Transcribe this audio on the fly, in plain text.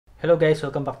Hello guys,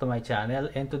 welcome back to my channel,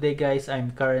 and today guys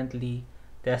I'm currently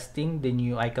testing the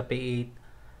new ICafe8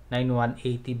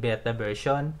 9180 beta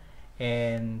version,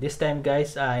 and this time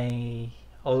guys I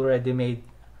already made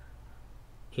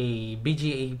a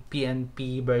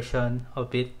VGAPNP version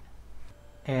of it,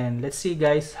 and let's see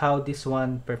guys how this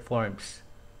one performs.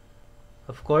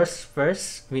 Of course,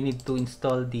 first we need to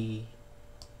install the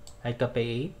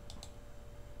ICafe8.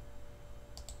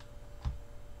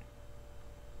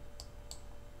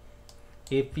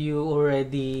 If you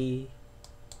already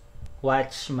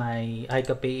watch my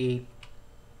ICafe8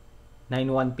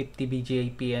 9150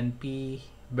 VGAPNP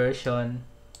version,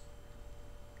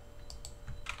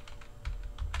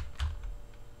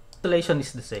 installation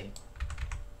is the same.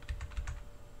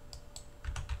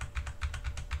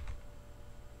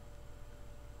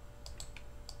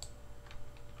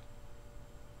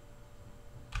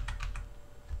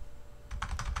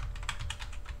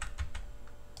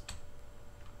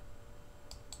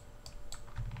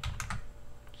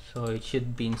 So it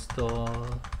should be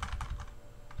installed.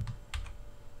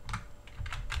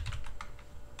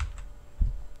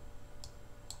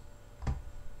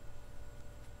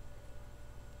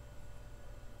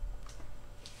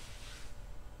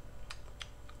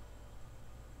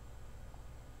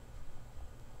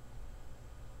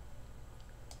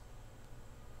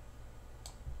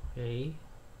 Okay.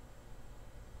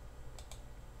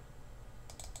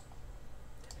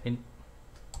 And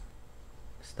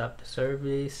stop the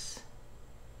service.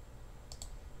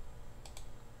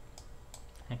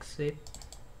 Exit.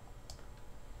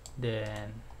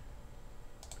 Then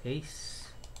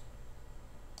paste.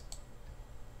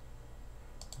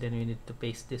 Then we need to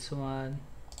paste this one.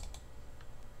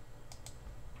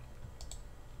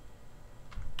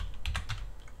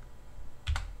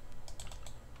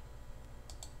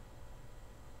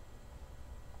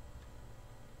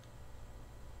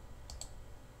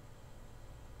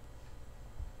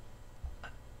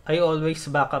 I always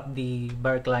back up the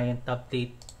bar client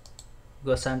update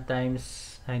because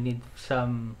sometimes I need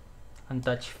some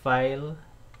untouched file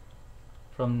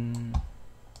from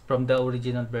the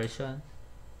original version,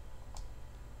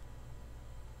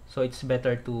 so it's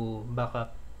better to back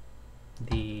up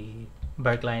the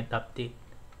bar client update.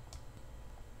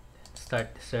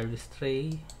 Start the service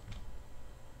tray.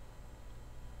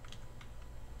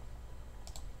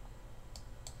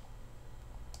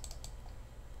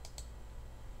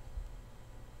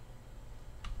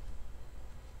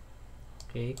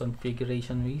 Okay,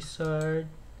 configuration wizard.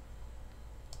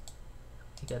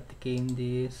 We got the game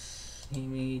this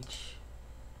image,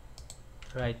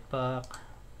 right back.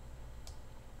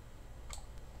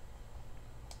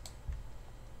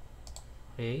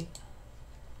 Okay,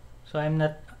 so I'm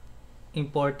not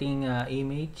importing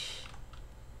image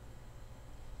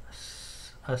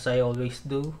as I always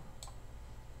do.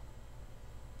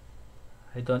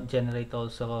 I don't generate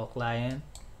also a client.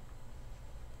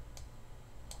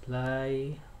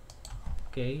 Apply.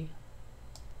 Okay,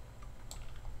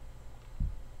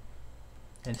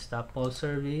 and stop all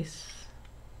service,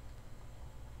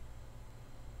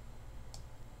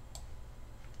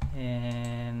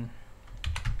 and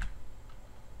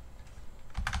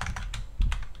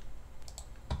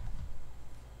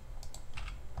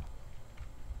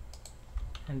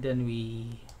then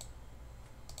we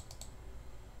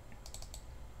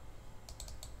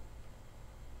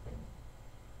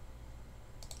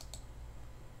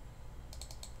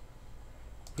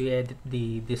edit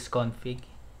this config.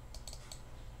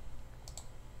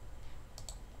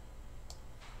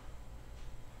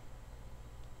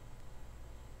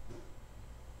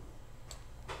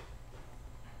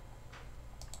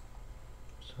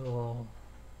 So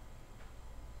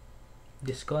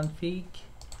this config,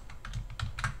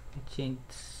 we change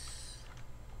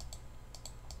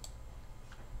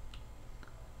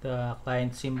the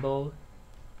client symbol,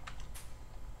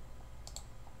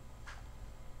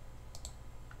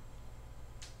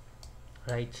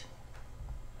 right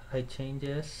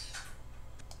changes,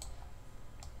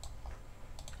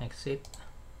 exit,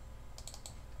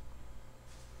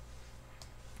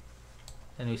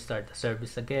 and we start the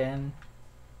service again.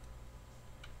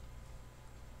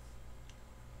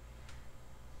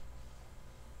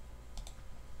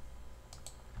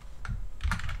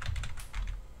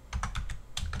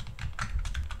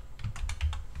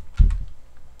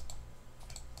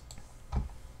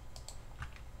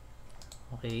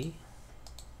 Okay,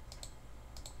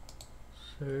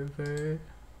 server,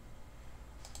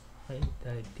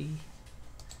 ID,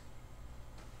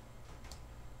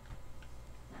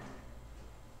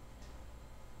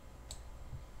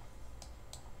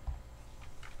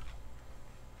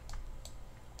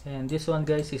 and this one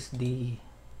guys is the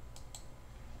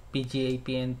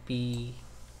VGAPNP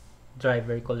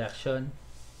driver collection.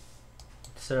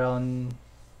 It's around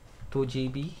 2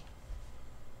 GB,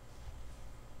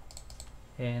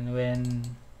 and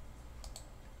when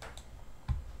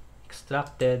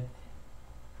extracted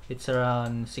it's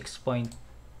around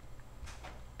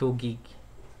 6.2 gig.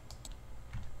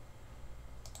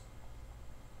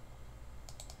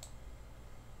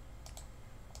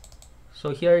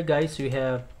 So here guys, we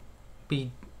have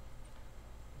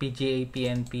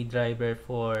VGAPNP driver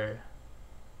for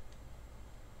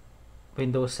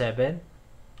Windows 7,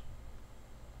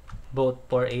 both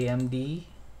for AMD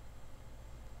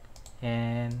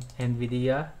and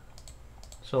NVIDIA.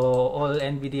 So all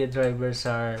NVIDIA drivers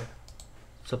are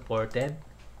supported,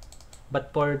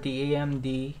 but for the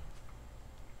AMD,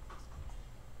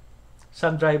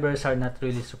 some drivers are not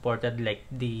really supported, like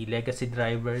the legacy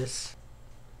drivers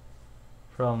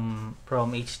from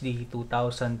HD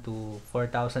 2000 to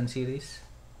 4000 series.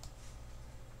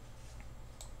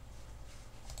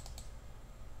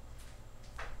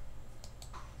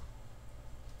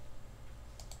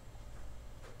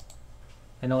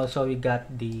 And also we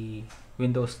got the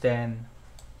Windows 10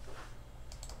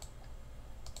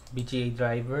 VGA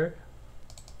driver.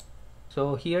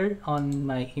 So here on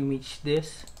my image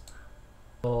disk,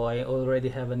 so I already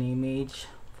have an image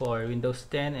for Windows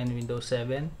 10 and Windows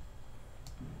 7,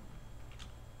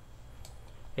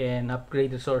 and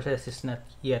upgrade resources is not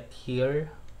yet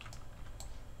here,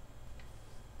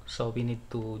 so we need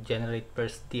to generate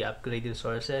first the upgrade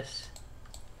resources.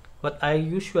 What I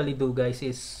usually do guys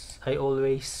is I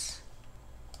always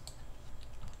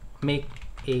make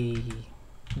a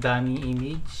dummy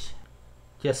image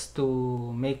just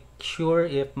to make sure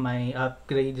if my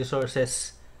upgrade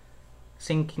resources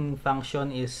syncing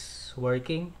function is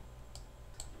working,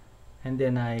 and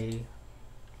then I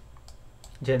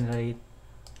generate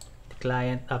the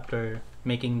client after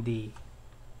making the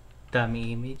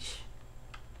dummy image.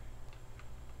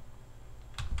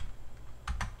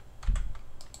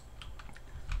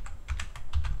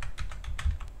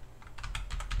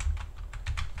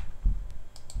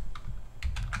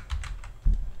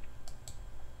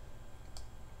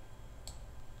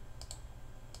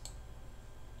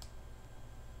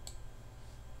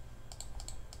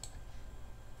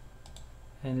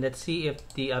 And let's see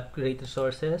if the upgrade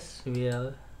resources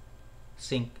will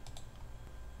sync.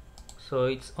 So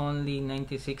it's only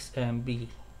 96 MB,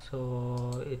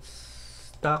 so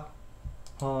it's stuck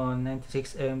on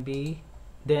 96 MB.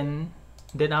 Then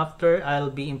after, I'll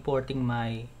be importing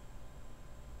my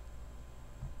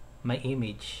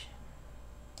image.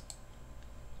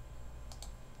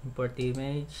 Import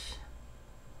image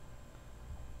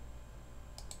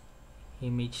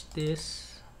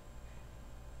this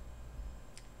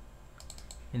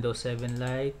Windows 7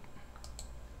 Lite,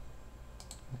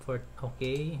 import.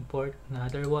 Okay, import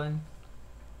another one,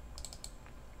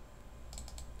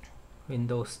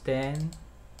 Windows 10.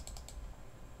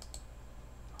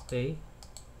 Okay,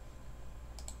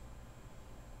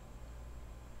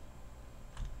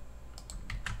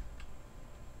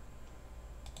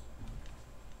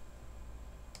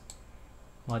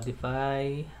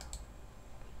 modify.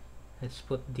 Let's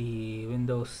put the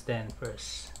Windows 10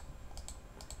 first,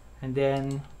 and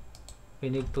then we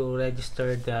need to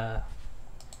register the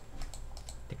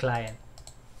client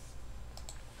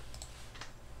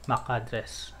MAC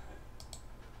address.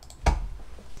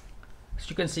 As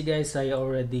you can see guys, I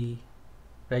already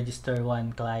registered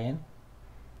one client.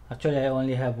 Actually, I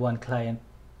only have one client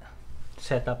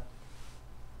set up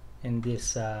in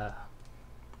this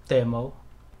demo.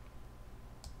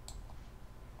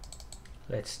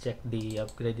 Let's check the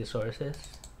upgrade resources.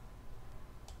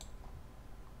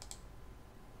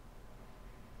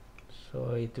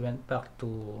 So it went back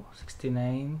to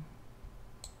 69.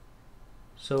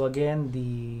 So again,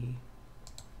 the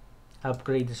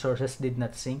upgrade resources did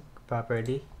not sync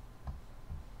properly.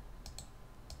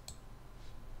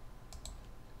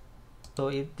 So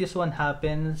if this one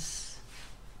happens,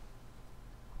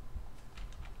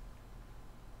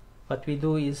 what we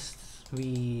do is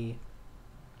we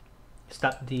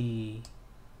stop the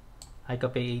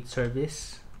ICafe8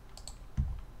 service.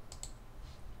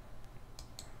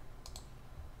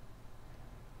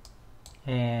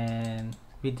 And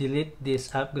we delete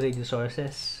this upgrade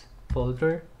resources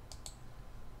folder,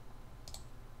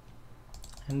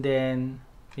 and then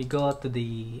we go to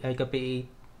the ICafe8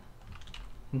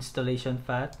 installation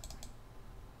path,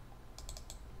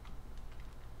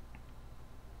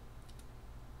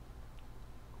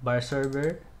 bar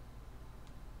server,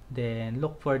 then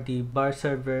look for the bar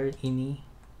server ini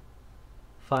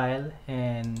file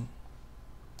and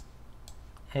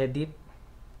edit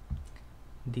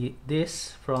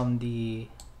this from the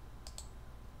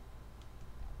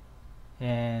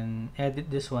and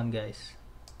edit this one, guys.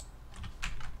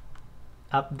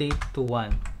 Update to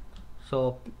 1.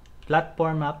 So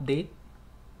platform update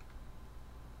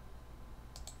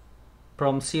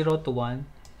from 0 to 1,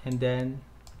 and then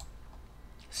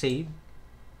save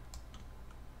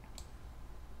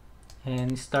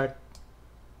and start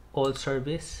all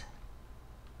service.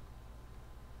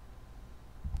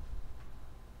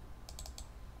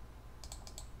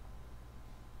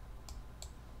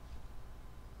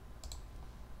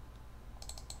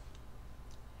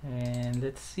 And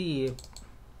let's see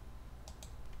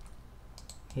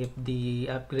if the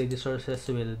upgrade resources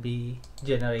will be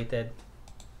generated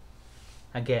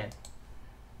again.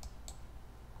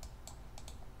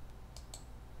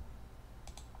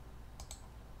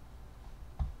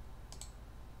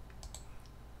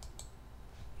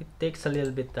 It takes a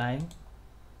little bit time.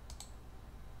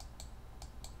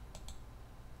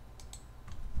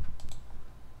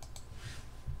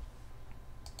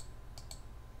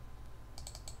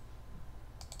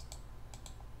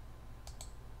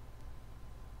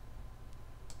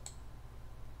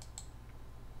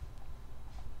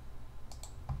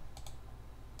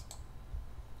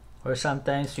 Or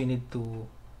sometimes we need to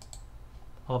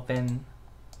open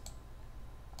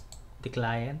the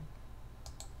client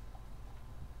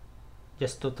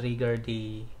just to trigger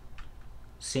the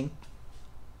sync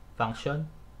function.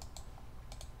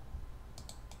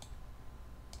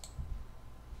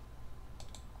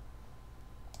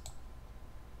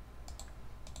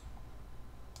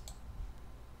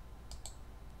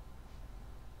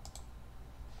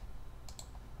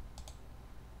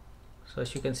 So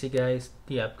as you can see, guys,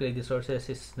 the upgrade resources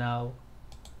is now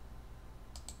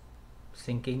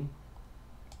syncing.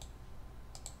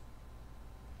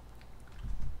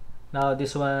 Now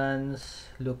these ones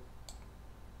look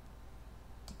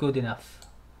good enough.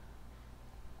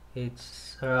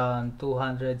 It's around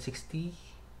 260.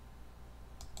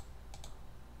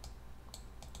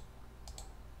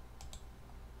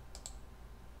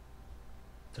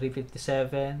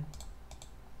 $357.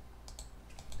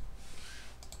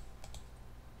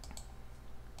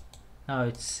 Now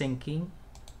it's syncing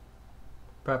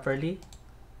properly.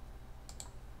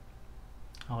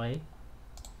 Okay.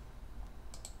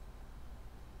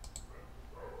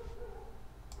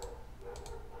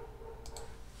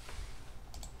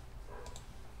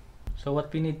 So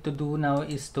what we need to do now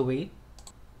is to wait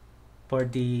for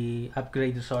the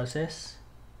upgrade resources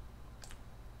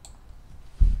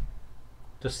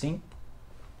to sync,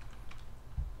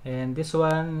 and this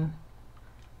one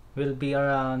will be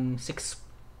around 6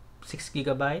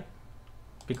 GB,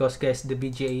 because guys, the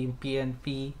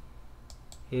VGAPNP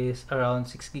is around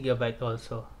 6 GB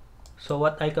also. So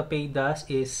what ICafe8 does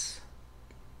is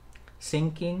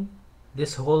syncing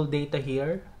this whole data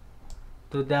here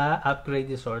to the upgrade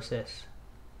resources.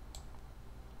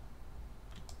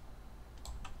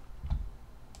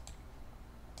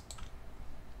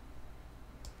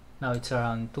 Now it's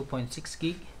around 2.6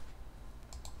 gig.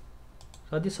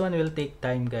 So this one will take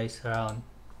time, guys, around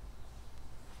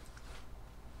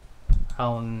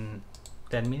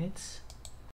 10 minutes.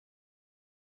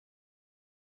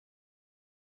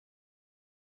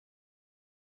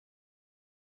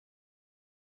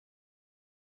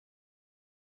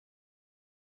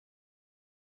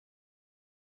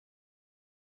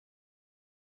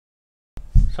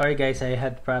 Sorry guys, I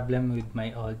had problem with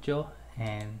my audio,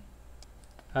 and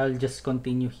I'll just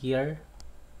continue here.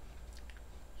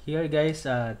 Here guys,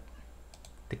 the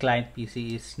client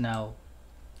PC is now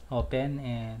open,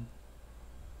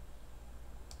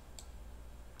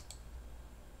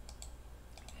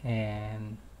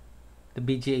 and the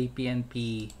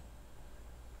VGAPNP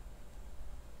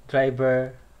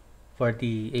driver for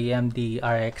the AMD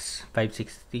RX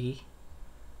 560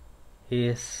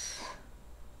 is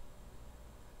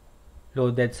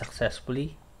loaded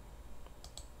successfully.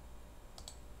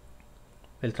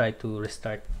 We'll try to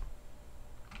restart.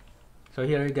 So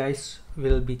here guys,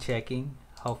 we'll be checking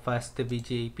how fast the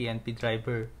VGAPNP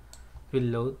driver will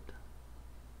load.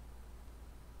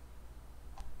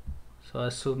 So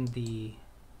assume the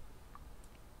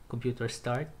computer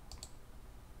start.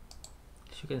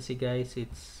 As you can see guys,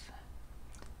 it's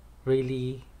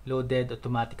really loaded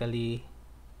automatically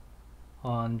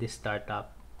on this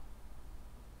startup.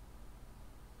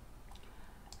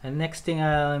 And next thing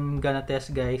I'm gonna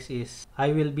test guys is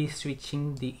I will be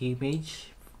switching the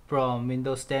image from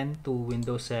Windows 10 to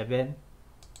Windows 7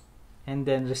 and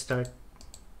then restart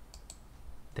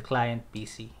the client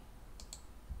PC.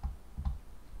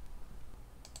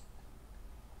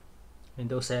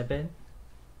 Windows 7.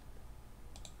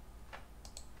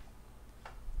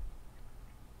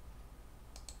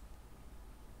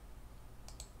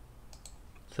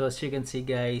 So as you can see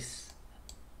guys,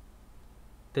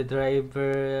 the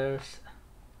drivers,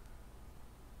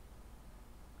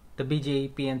 the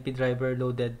VGAPNP driver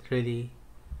loaded really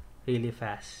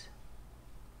fast.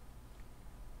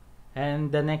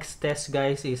 And the next test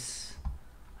guys is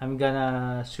I'm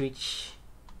gonna switch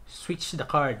the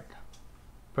card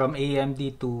from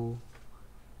AMD to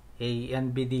a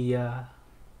NVIDIA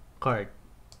card.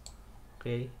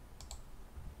 Okay,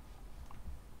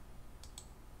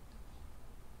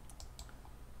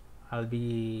 I'll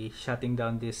be shutting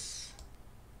down this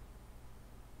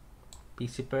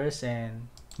PC first and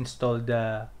install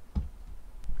the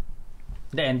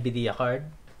NVIDIA card.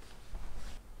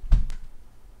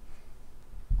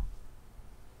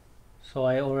 So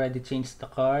I already changed the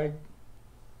card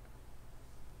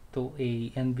to a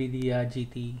NVIDIA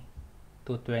GT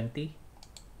 220.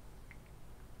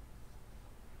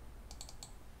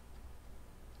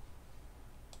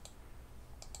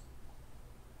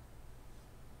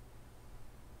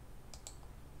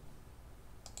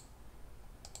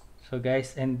 So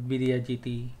guys, NVIDIA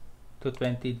GT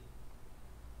 220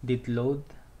 did load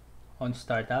on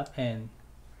startup, and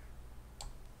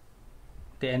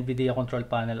the NVIDIA control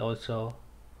panel also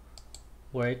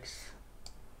works.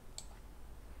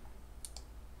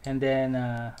 And then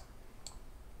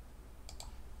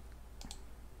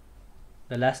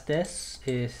the last test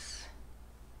is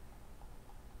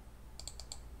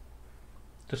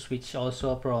to switch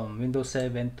also from Windows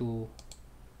 7 to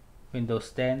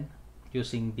Windows 10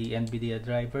 using the NVIDIA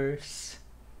drivers.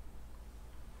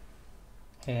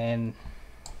 And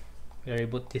we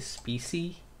reboot this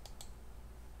PC.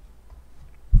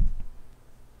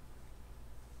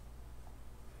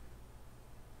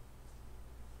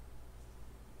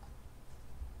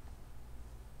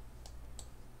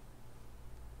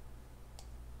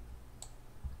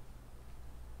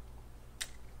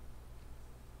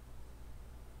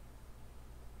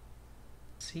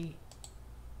 See.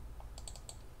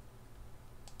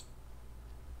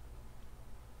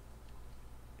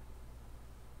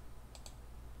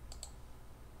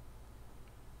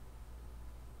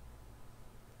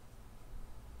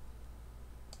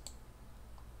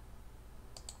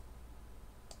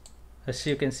 As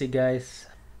you can see guys,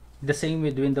 the same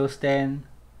with Windows 10,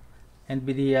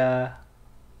 NVIDIA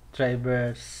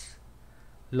drivers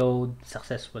load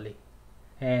successfully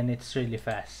and it's really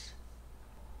fast.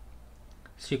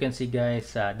 As you can see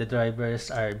guys, the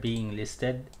drivers are being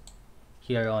listed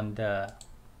here on the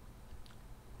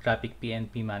graphic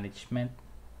PNP management.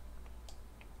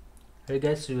 Here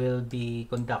guys, we will be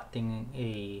conducting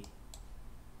a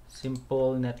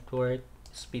simple network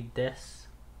speed test.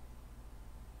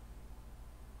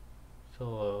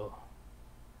 So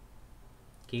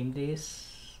game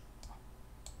this,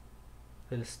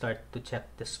 we'll start to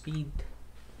check the speed.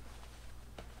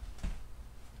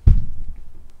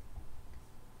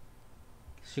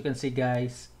 As you can see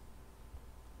guys,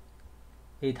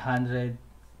 800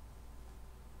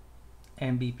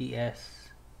 Mbps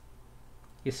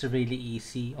is really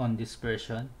easy on this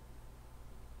version.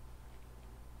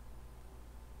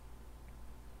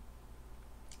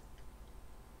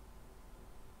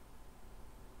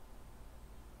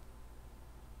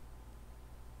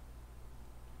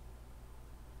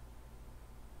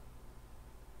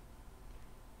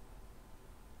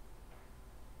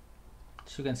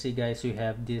 As you can see guys, we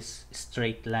have this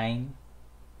straight line.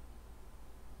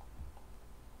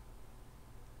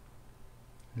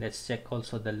 Let's check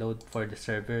also the load for the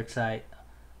server side.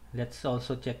 Let's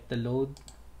also check the load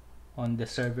on the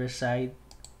server side.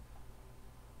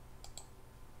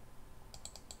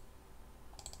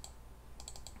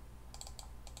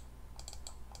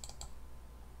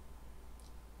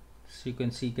 So you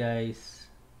can see guys,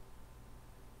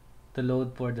 the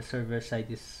load for the server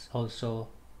side is also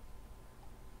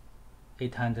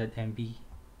 800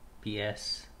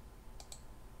 Mbps.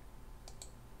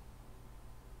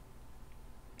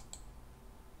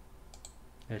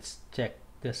 Let's check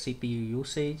the CPU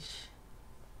usage.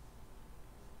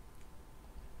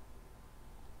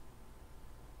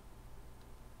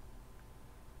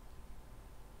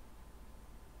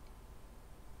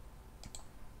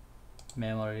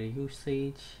 Memory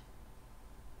usage,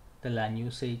 the LAN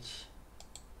usage.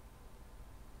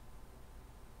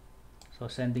 So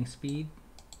sending speed,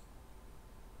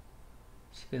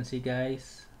 as you can see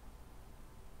guys,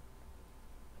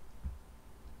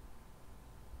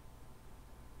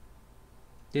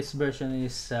 this version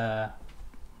is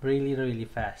really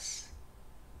fast.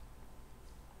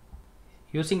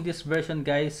 Using this version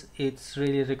guys, it's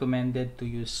really recommended to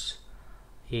use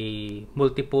a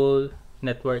multiple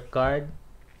network card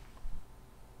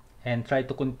and try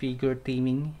to configure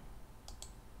theming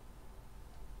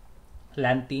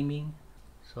LAN teaming.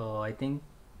 So I think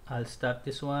I'll stop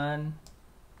this one.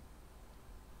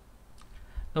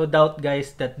 No doubt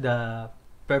guys that the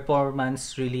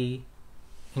performance really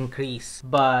increase,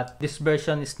 but this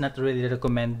version is not really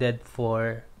recommended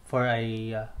for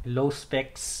a low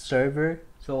specs server.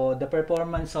 So the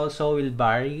performance also will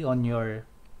vary on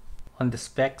the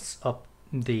specs of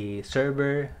the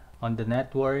server, on the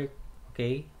network.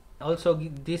 Okay, also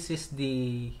this is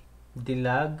the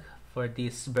lag for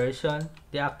this version.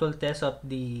 The actual test of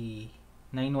the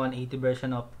 9180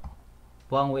 version of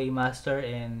Huawei Master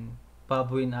and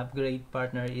Pubwin upgrade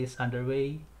partner is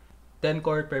underway. 10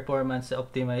 core performance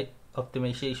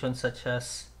optimization such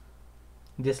as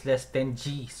this less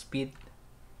 10G speed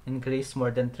increase more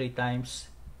than 3 times,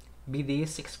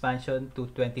 BDS expansion to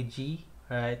 20G.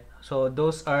 Alright, so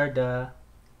those are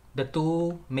the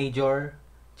two major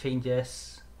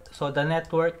changes. So the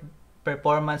network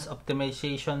performance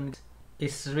optimization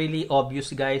is really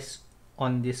obvious guys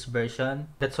on this version.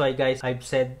 That's why guys I've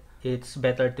said it's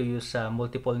better to use a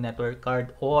multiple network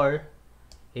card or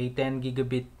a 10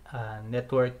 gigabit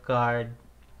network card.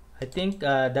 I think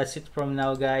that's it from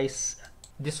now guys.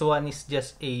 This one is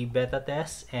just a beta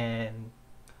test, and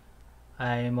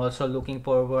I'm also looking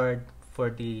forward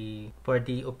for the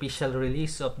official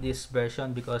release of this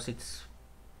version because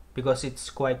it's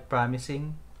quite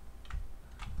promising.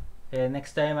 And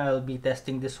next time I'll be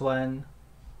testing this one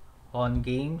on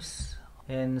games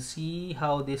and see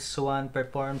how this one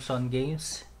performs on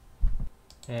games.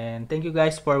 And thank you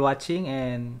guys for watching,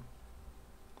 and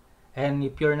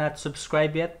if you're not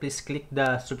subscribed yet, please click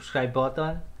the subscribe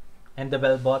button and the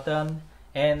bell button,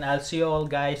 and I'll see you all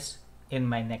guys in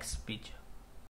my next video.